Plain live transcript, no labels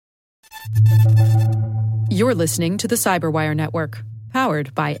You're listening to the Cyberwire Network,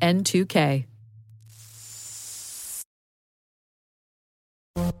 powered by N2K.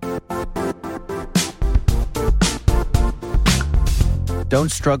 Don't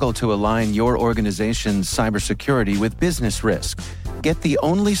struggle to align your organization's cybersecurity with business risk. Get the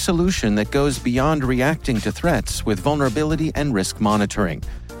only solution that goes beyond reacting to threats with vulnerability and risk monitoring.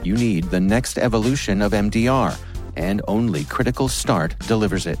 You need the next evolution of MDR, and only Critical Start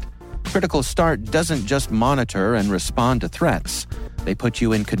delivers it. Critical Start doesn't just monitor and respond to threats. They put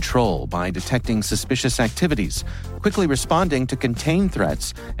you in control by detecting suspicious activities, quickly responding to contain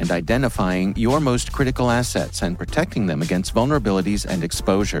threats, and identifying your most critical assets and protecting them against vulnerabilities and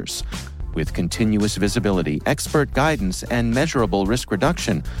exposures. With continuous visibility, expert guidance, and measurable risk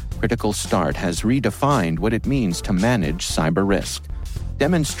reduction, Critical Start has redefined what it means to manage cyber risk.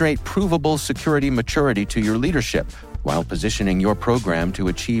 Demonstrate provable security maturity to your leadership while positioning your program to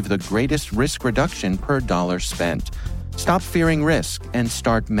achieve the greatest risk reduction per dollar spent. Stop fearing risk and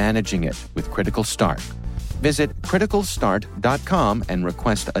start managing it with Critical Start. Visit criticalstart.com and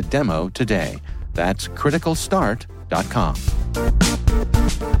request a demo today. That's criticalstart.com.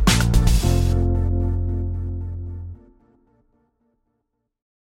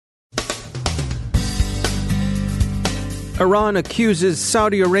 Iran accuses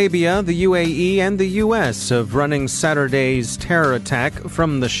Saudi Arabia, the UAE, and the U.S. of running Saturday's terror attack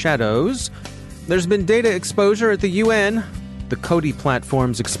from the shadows. There's been data exposure at the UN. The Kodi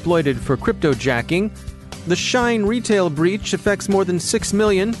platform's exploited for cryptojacking. The SHEIN retail breach affects more than 6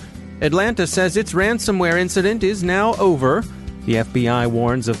 million. Atlanta says its ransomware incident is now over. The FBI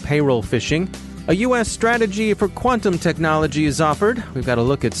warns of payroll phishing. A U.S. strategy for quantum technology is offered. We've got a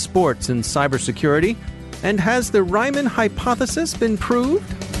look at sports and cybersecurity. And has the Riemann hypothesis been proved?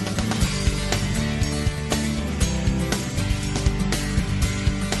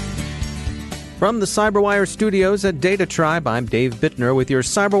 From the Cyberwire studios at Data Tribe, I'm Dave Bittner with your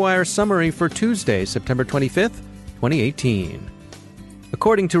Cyberwire summary for Tuesday, September 25th, 2018.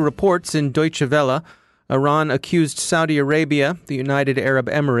 According to reports in Deutsche Welle, Iran accused Saudi Arabia, the United Arab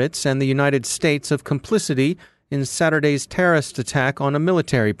Emirates, and the United States of complicity in Saturday's terrorist attack on a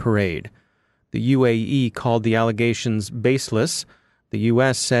military parade. The UAE called the allegations baseless. The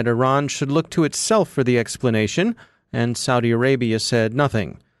U.S. said Iran should look to itself for the explanation, and Saudi Arabia said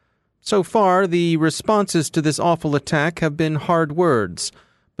nothing. So far, the responses to this awful attack have been hard words,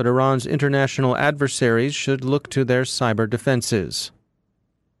 but Iran's international adversaries should look to their cyber defenses.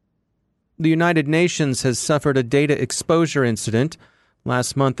 The United Nations has suffered a data exposure incident.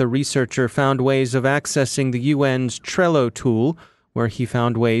 Last month, a researcher found ways of accessing the UN's Trello tool, where he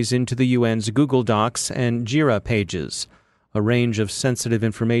found ways into the UN's Google Docs and Jira pages. A range of sensitive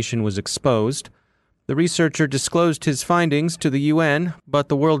information was exposed. The researcher disclosed his findings to the UN, but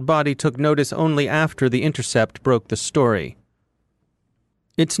the world body took notice only after The Intercept broke the story.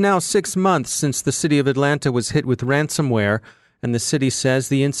 It's now 6 months since the city of Atlanta was hit with ransomware, and the city says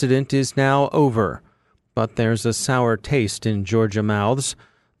the incident is now over. But there's a sour taste in Georgia mouths.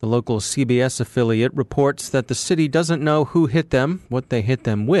 The local CBS affiliate reports that the city doesn't know who hit them, what they hit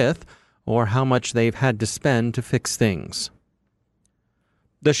them with, or how much they've had to spend to fix things.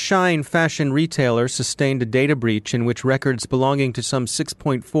 The SHEIN fashion retailer sustained a data breach in which records belonging to some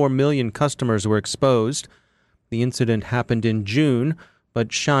 6.4 million customers were exposed. The incident happened in June,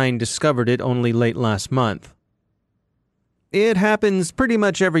 but SHEIN discovered it only late last month. It happens pretty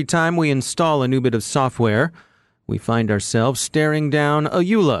much every time we install a new bit of software. We find ourselves staring down a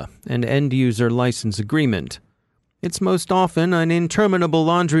EULA, an end-user license agreement. It's most often an interminable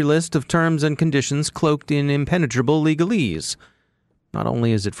laundry list of terms and conditions cloaked in impenetrable legalese. Not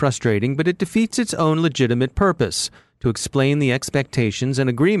only is it frustrating, but it defeats its own legitimate purpose, to explain the expectations and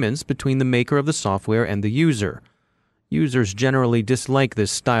agreements between the maker of the software and the user. Users generally dislike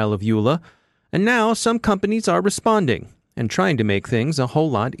this style of EULA, and now some companies are responding and trying to make things a whole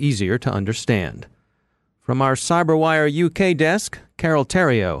lot easier to understand. From our Cyberwire UK desk, Carol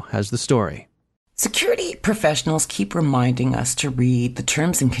Theriault has the story. Security professionals keep reminding us to read the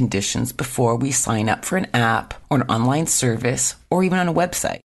terms and conditions before we sign up for an app or an online service or even on a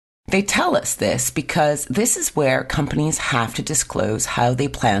website. They tell us this because this is where companies have to disclose how they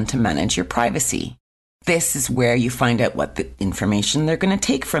plan to manage your privacy. This is where you find out what the information they're going to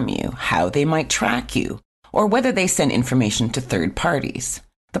take from you, how they might track you, or whether they send information to third parties.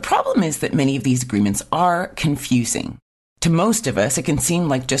 The problem is that many of these agreements are confusing. To most of us, it can seem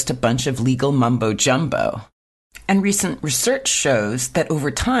like just a bunch of legal mumbo-jumbo. And recent research shows that over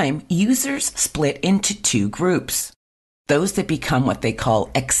time, users split into two groups. Those that become what they call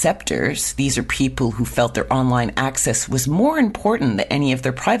acceptors, these are people who felt their online access was more important than any of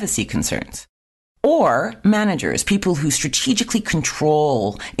their privacy concerns. Or managers, people who strategically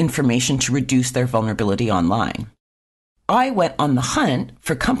control information to reduce their vulnerability online. I went on the hunt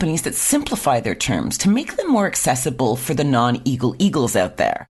for companies that simplify their terms to make them more accessible for the non-eagles out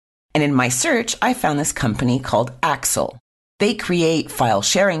there. And in my search, I found this company called Axel. They create file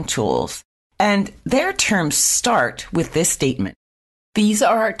sharing tools, and their terms start with this statement. These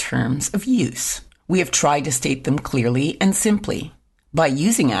are our terms of use. We have tried to state them clearly and simply. By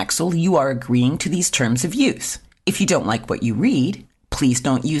using Axel, you are agreeing to these terms of use. If you don't like what you read, please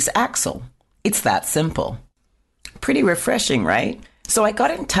don't use Axel. It's that simple. Pretty refreshing, right? So I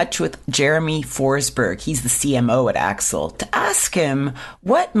got in touch with Jeremy Forsberg, he's the CMO at Axel, to ask him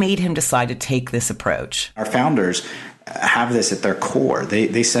what made him decide to take this approach. Our founders have this at their core.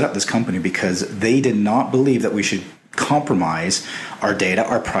 They set up this company because they did not believe that we should compromise our data,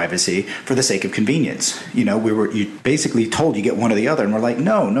 our privacy, for the sake of convenience. You basically told you get one or the other, and we're like,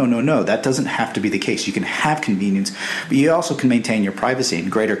 no, that doesn't have to be the case. You can have convenience, but you also can maintain your privacy and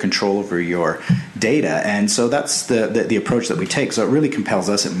greater control over your data. And so that's the approach that we take. So it really compels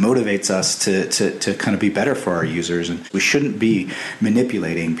us, it motivates us to kind of be better for our users, and we shouldn't be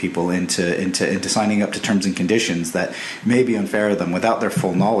manipulating people into signing up to terms and conditions that may be unfair to them without their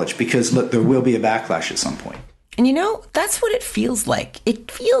full knowledge, because look, there will be a backlash at some point. And that's what it feels like. It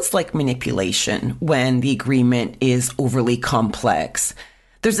feels like manipulation when the agreement is overly complex.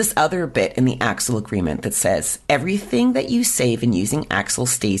 There's this other bit in the Axel agreement that says, everything that you save in using Axel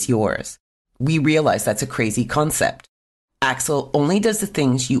stays yours. We realize that's a crazy concept. Axel only does the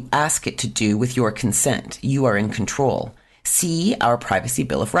things you ask it to do with your consent. You are in control. See our Privacy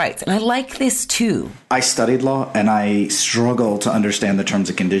Bill of Rights. And I like this too. I studied law and I struggle to understand the terms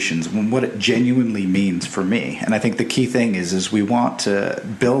and conditions and what it genuinely means for me. And I think the key thing is we want to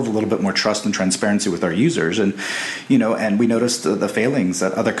build a little bit more trust and transparency with our users. And, and we noticed the failings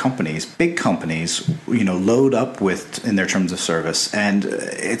that other companies, big companies, load up with in their terms of service. And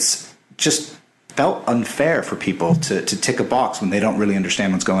it's just felt unfair for people to tick a box when they don't really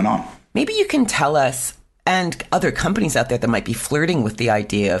understand what's going on. Maybe you can tell us, and other companies out there that might be flirting with the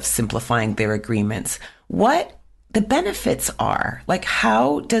idea of simplifying their agreements, what the benefits are. Like,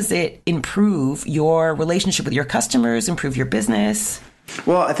 how does it improve your relationship with your customers, improve your business?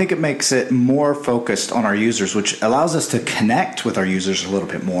 Well, I think it makes it more focused on our users, which allows us to connect with our users a little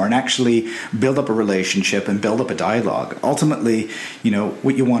bit more and actually build up a relationship and build up a dialogue. Ultimately,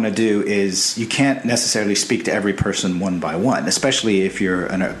 what you want to do is you can't necessarily speak to every person one by one, especially if you're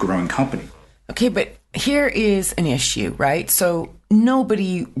in a growing company. Okay, but here is an issue, right? So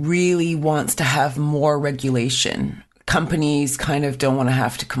nobody really wants to have more regulation. Companies kind of don't want to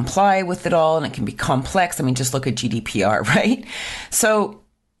have to comply with it all, and it can be complex. I mean, just look at GDPR, right? So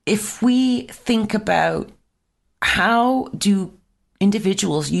if we think about how do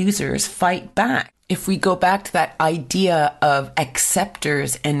individuals, users fight back? If we go back to that idea of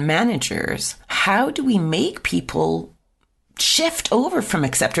acceptors and managers, how do we make people shift over from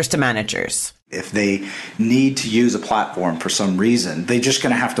acceptors to managers? If they need to use a platform for some reason, they're just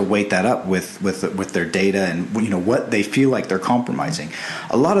going to have to weight that up with their data and what they feel like they're compromising.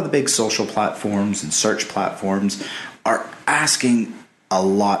 A lot of the big social platforms and search platforms are asking a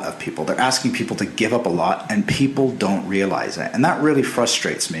lot of people. They're asking people to give up a lot, and people don't realize it. And that really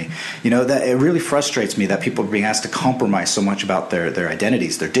frustrates me. That it really frustrates me that people are being asked to compromise so much about their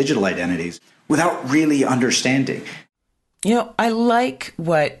identities, their digital identities, without really understanding. I like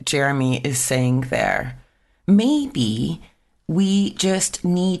what Jeremy is saying there. Maybe we just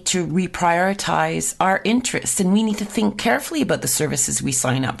need to reprioritize our interests, and we need to think carefully about the services we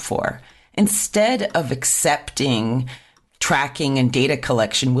sign up for. Instead of accepting tracking and data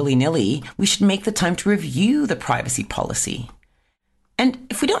collection willy-nilly, we should make the time to review the privacy policy. And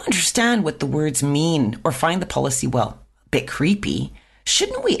if we don't understand what the words mean or find the policy, a bit creepy,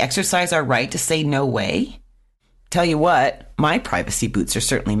 shouldn't we exercise our right to say no way? Tell you what, my privacy boots are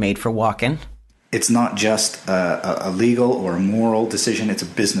certainly made for walking. It's not just a legal or a moral decision, it's a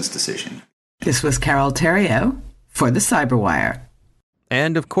business decision. This was Carol Theriault for the Cyberwire.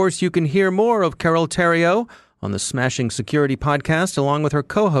 And of course, you can hear more of Carol Theriault on the Smashing Security podcast along with her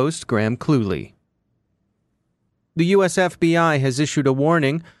co-host, Graham Cluley. The U.S. FBI has issued a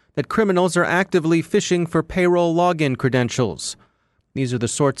warning that criminals are actively phishing for payroll login credentials. These are the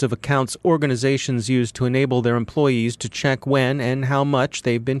sorts of accounts organizations use to enable their employees to check when and how much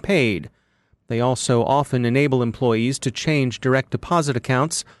they've been paid. They also often enable employees to change direct deposit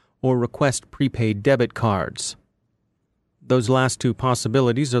accounts or request prepaid debit cards. Those last two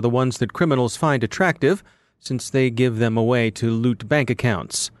possibilities are the ones that criminals find attractive, since they give them away to loot bank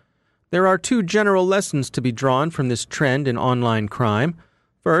accounts. There are two general lessons to be drawn from this trend in online crime.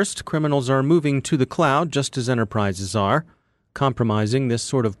 First, criminals are moving to the cloud just as enterprises are. Compromising this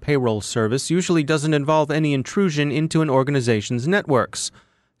sort of payroll service usually doesn't involve any intrusion into an organization's networks,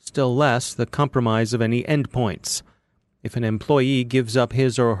 still less the compromise of any endpoints. If an employee gives up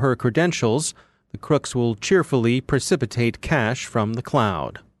his or her credentials, the crooks will cheerfully precipitate cash from the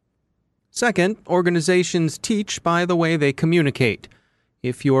cloud. Second, organizations teach by the way they communicate.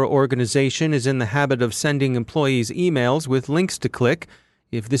 If your organization is in the habit of sending employees emails with links to click,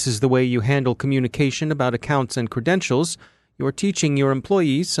 if this is the way you handle communication about accounts and credentials, you're teaching your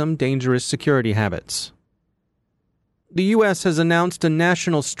employees some dangerous security habits. The U.S. has announced a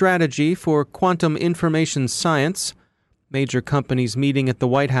national strategy for quantum information science. Major companies meeting at the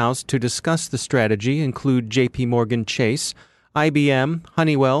White House to discuss the strategy include J.P. Morgan Chase, IBM,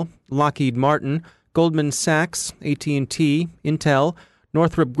 Honeywell, Lockheed Martin, Goldman Sachs, AT&T, Intel,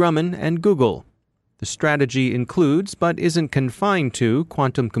 Northrop Grumman, and Google. The strategy includes, but isn't confined to,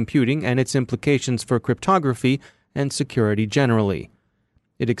 quantum computing and its implications for cryptography and security generally.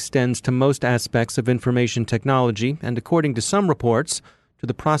 It extends to most aspects of information technology and, according to some reports, to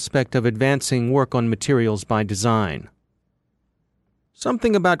the prospect of advancing work on materials by design.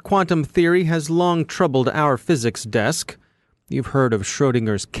 Something about quantum theory has long troubled our physics desk. You've heard of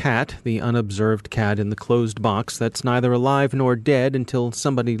Schrödinger's cat, the unobserved cat in the closed box that's neither alive nor dead until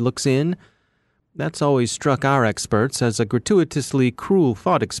somebody looks in. That's always struck our experts as a gratuitously cruel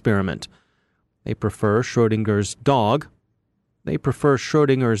thought experiment. They prefer Schrödinger's dog. The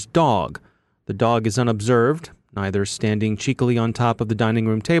dog is unobserved, neither standing cheekily on top of the dining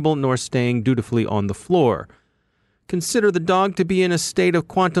room table nor staying dutifully on the floor. Consider the dog to be in a state of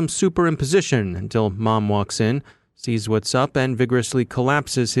quantum superimposition until Mom walks in, sees what's up, and vigorously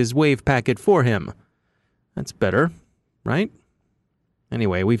collapses his wave packet for him. That's better, right?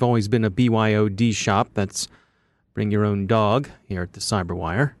 Anyway, we've always been a BYOD shop. That's bring your own dog here at the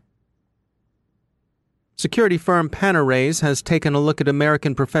Cyberwire. Security firm Panarays has taken a look at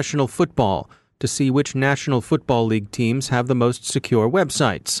American professional football to see which National Football League teams have the most secure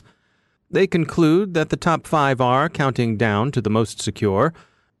websites. They conclude that the top 5 are, counting down to the most secure,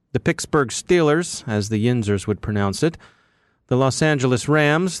 the Pittsburgh Steelers, as the Yinzers would pronounce it, the Los Angeles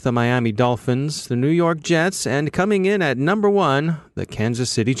Rams, the Miami Dolphins, the New York Jets, and coming in at number 1, the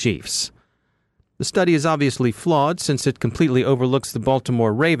Kansas City Chiefs. The study is obviously flawed since it completely overlooks the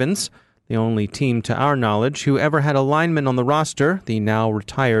Baltimore Ravens, the only team to our knowledge who ever had a lineman on the roster, the now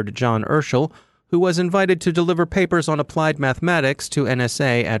retired John Urschel, who was invited to deliver papers on applied mathematics to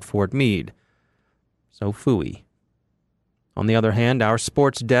NSA at Fort Meade. So phooey. On the other hand, our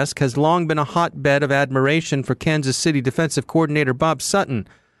sports desk has long been a hotbed of admiration for Kansas City defensive coordinator Bob Sutton,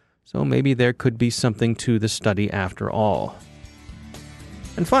 so maybe there could be something to the study after all.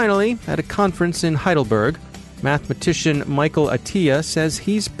 And finally, at a conference in Heidelberg, mathematician Michael Atiyah says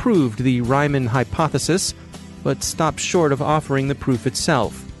he's proved the Riemann hypothesis, but stops short of offering the proof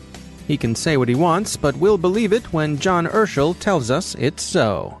itself. He can say what he wants, but we'll believe it when John Urschel tells us it's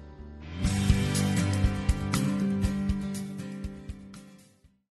so.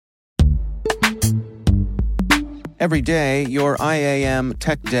 Every day, your IAM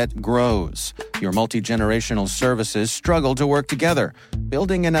tech debt grows. Your multi-generational services struggle to work together.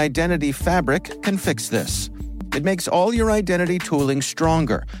 Building an identity fabric can fix this. It makes all your identity tooling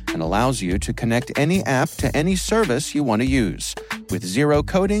stronger and allows you to connect any app to any service you want to use, with zero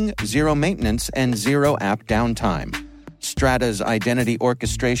coding, zero maintenance, and zero app downtime. Strata's identity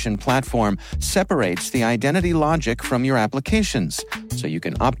orchestration platform separates the identity logic from your applications, so you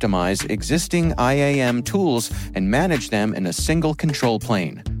can optimize existing IAM tools and manage them in a single control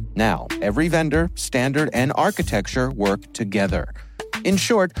plane. Now, every vendor, standard, and architecture work together. In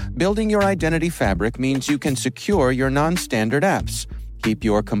short, building your identity fabric means you can secure your non-standard apps, keep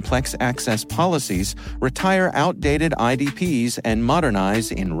your complex access policies, retire outdated IDPs, and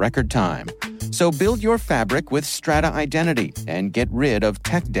modernize in record time. So build your fabric with Strata Identity and get rid of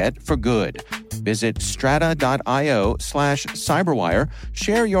tech debt for good. Visit strata.io/cyberwire,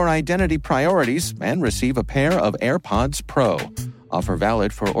 share your identity priorities, and receive a pair of AirPods Pro. Offer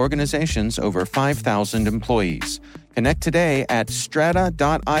valid for organizations over 5,000 employees. Connect today at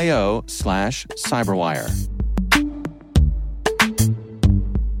strata.io/cyberwire.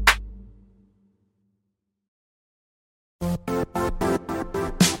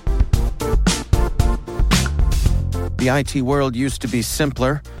 The IT world used to be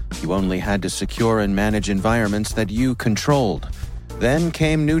simpler. You only had to secure and manage environments that you controlled. Then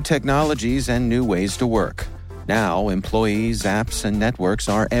came new technologies and new ways to work. Now, employees, apps, and networks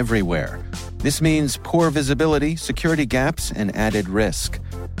are everywhere. This means poor visibility, security gaps, and added risk.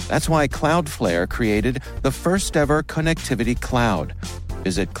 That's why Cloudflare created the first-ever connectivity cloud.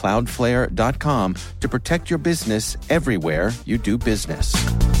 Visit cloudflare.com to protect your business everywhere you do business.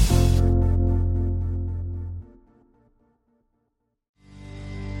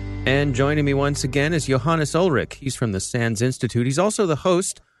 And joining me once again is Johannes Ulrich. He's from the SANS Institute. He's also the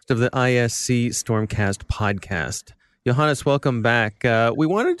host of the ISC Stormcast podcast. Johannes, welcome back. We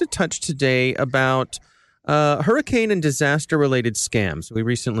wanted to touch today about hurricane and disaster-related scams. We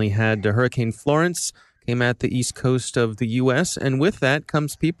recently had Hurricane Florence came at the east coast of the U.S., and with that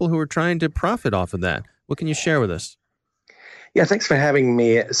comes people who are trying to profit off of that. What can you share with us? Yeah, thanks for having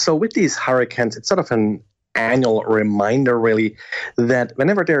me. So with these hurricanes, it's sort of an annual reminder, really, that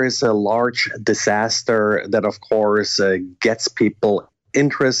whenever there is a large disaster that, of course, gets people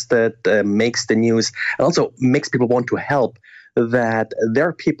interested, makes the news, and also makes people want to help, that there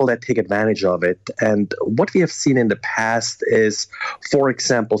are people that take advantage of it. And what we have seen in the past is, for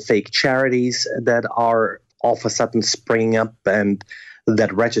example, fake charities that are all of a sudden springing up and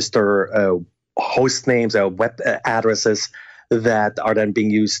that register host names or web addresses that are then being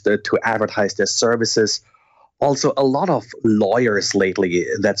used to advertise their services. Also, a lot of lawyers lately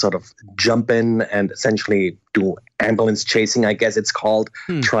that sort of jump in and essentially do ambulance chasing, I guess it's called,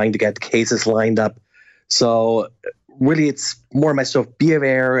 trying to get cases lined up. So really, it's more a matter of be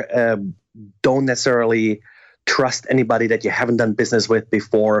aware. Don't necessarily trust anybody that you haven't done business with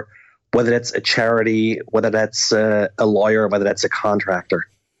before, whether that's a charity, whether that's a lawyer, whether that's a contractor.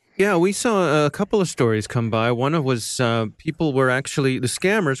 Yeah, we saw a couple of stories come by. One of was the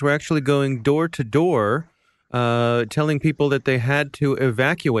scammers were actually going door to door, telling people that they had to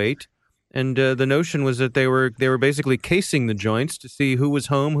evacuate, and the notion was that they were basically casing the joints to see who was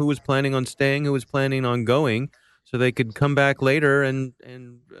home, who was planning on staying, who was planning on going, so they could come back later and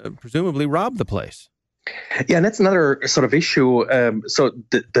presumably rob the place. Yeah, and that's another sort of issue. So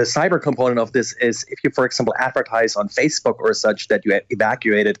the cyber component of this is if you, for example, advertise on Facebook or such that you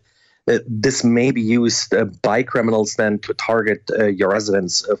evacuated, this may be used by criminals then to target your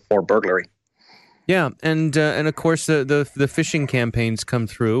residence for burglary. Yeah, and of course the phishing campaigns come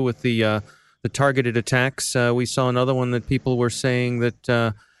through with the targeted attacks. We saw another one that people were saying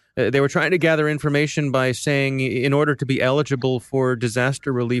that they were trying to gather information by saying, in order to be eligible for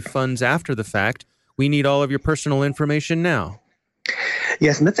disaster relief funds after the fact, we need all of your personal information now.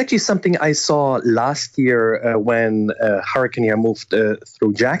 Yes, and that's actually something I saw last year when Hurricane moved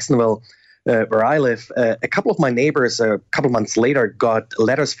through Jacksonville, where I live. A couple of my neighbors, a couple of months later, got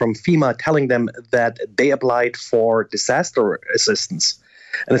letters from FEMA telling them that they applied for disaster assistance,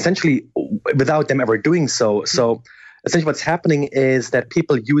 and essentially without them ever doing so. So essentially what's happening is that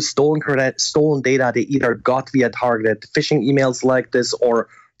people use stolen data they either got via targeted phishing emails like this or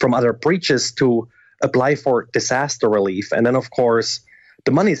from other breaches to apply for disaster relief. And then, of course,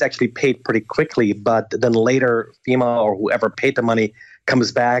 the money is actually paid pretty quickly, but then later FEMA or whoever paid the money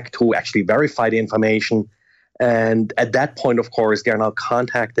comes back to actually verify the information. And at that point, of course, they're now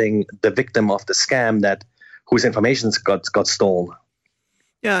contacting the victim of the scam whose information got stolen.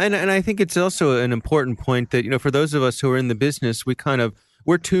 Yeah, and I think it's also an important point that, for those of us who are in the business,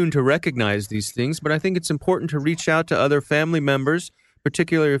 we're tuned to recognize these things, but I think it's important to reach out to other family members,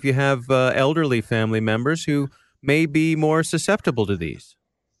 particularly if you have elderly family members who may be more susceptible to these.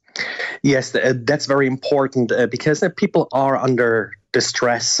 Yes, that's very important because people are under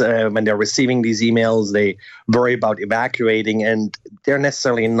distress when they're receiving these emails. They worry about evacuating, and they're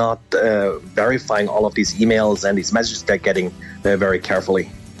necessarily not verifying all of these emails and these messages they're getting very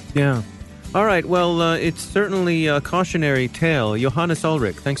carefully. Yeah. All right. Well, it's certainly a cautionary tale. Johannes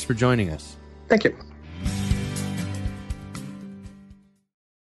Ulrich, thanks for joining us. Thank you.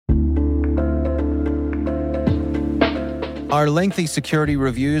 Are lengthy security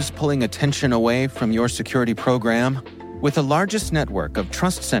reviews pulling attention away from your security program? With the largest network of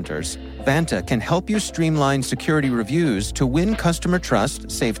trust centers, Vanta can help you streamline security reviews to win customer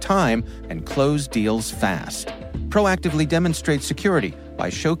trust, save time, and close deals fast. Proactively demonstrate security by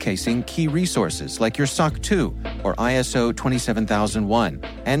showcasing key resources like your SOC 2 or ISO 27001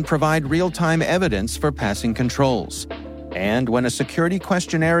 and provide real-time evidence for passing controls. And when a security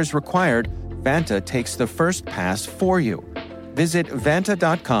questionnaire is required, Vanta takes the first pass for you. Visit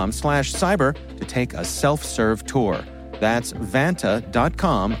vanta.com/cyber to take a self-serve tour. That's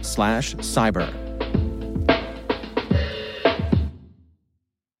vanta.com/cyber.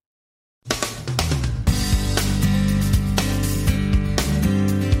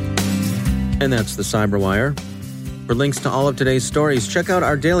 And that's the Cyberwire. For links to all of today's stories, check out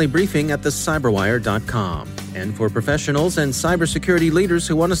our daily briefing at thecyberwire.com. And for professionals and cybersecurity leaders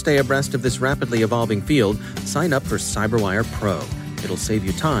who want to stay abreast of this rapidly evolving field, sign up for CyberWire Pro. It'll save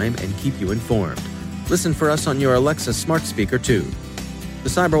you time and keep you informed. Listen for us on your Alexa smart speaker, too. The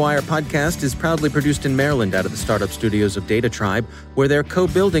CyberWire podcast is proudly produced in Maryland out of the startup studios of Data Tribe, where they're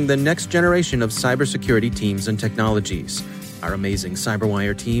co-building the next generation of cybersecurity teams and technologies. Our amazing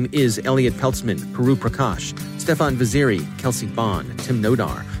CyberWire team is Elliot Peltzman, Puru Prakash, Stefan Vaziri, Kelsey Bond, Tim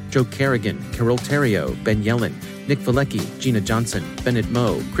Nodar, Joe Kerrigan, Carol Terrio, Ben Yellen, Nick Valecki, Gina Johnson, Bennett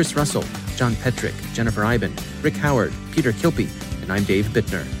Moe, Chris Russell, John Petrick, Jennifer Iben, Rick Howard, Peter Kilpie, and I'm Dave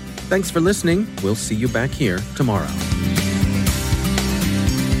Bittner. Thanks for listening. We'll see you back here tomorrow.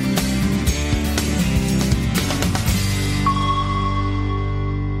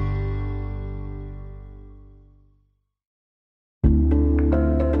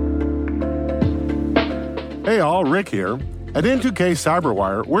 Hey all, Rick here. At N2K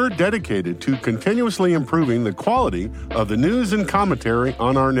CyberWire, we're dedicated to continuously improving the quality of the news and commentary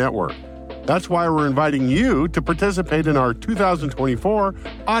on our network. That's why we're inviting you to participate in our 2024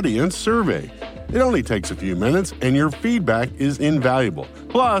 audience survey. It only takes a few minutes, and your feedback is invaluable.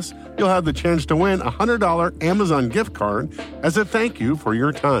 Plus, you'll have the chance to win a $100 Amazon gift card as a thank you for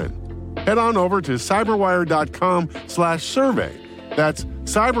your time. Head on over to cyberwire.com/survey. That's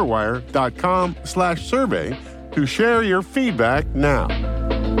cyberwire.com/survey to share your feedback now.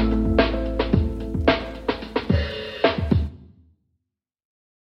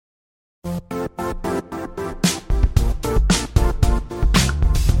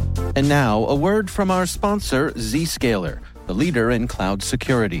 And now, a word from our sponsor, Zscaler, the leader in cloud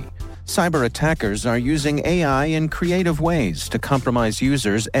security. Cyber attackers are using AI in creative ways to compromise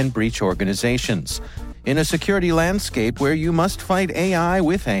users and breach organizations. In a security landscape where you must fight AI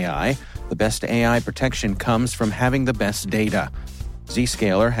with AI, the best AI protection comes from having the best data.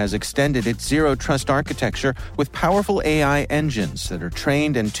 Zscaler has extended its zero-trust architecture with powerful AI engines that are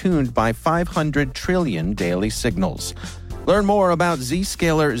trained and tuned by 500 trillion daily signals. Learn more about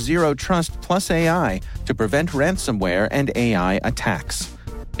Zscaler Zero Trust Plus AI to prevent ransomware and AI attacks.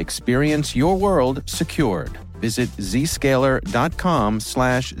 Experience your world secured. Visit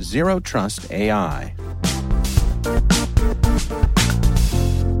zscaler.com/zerotrustai.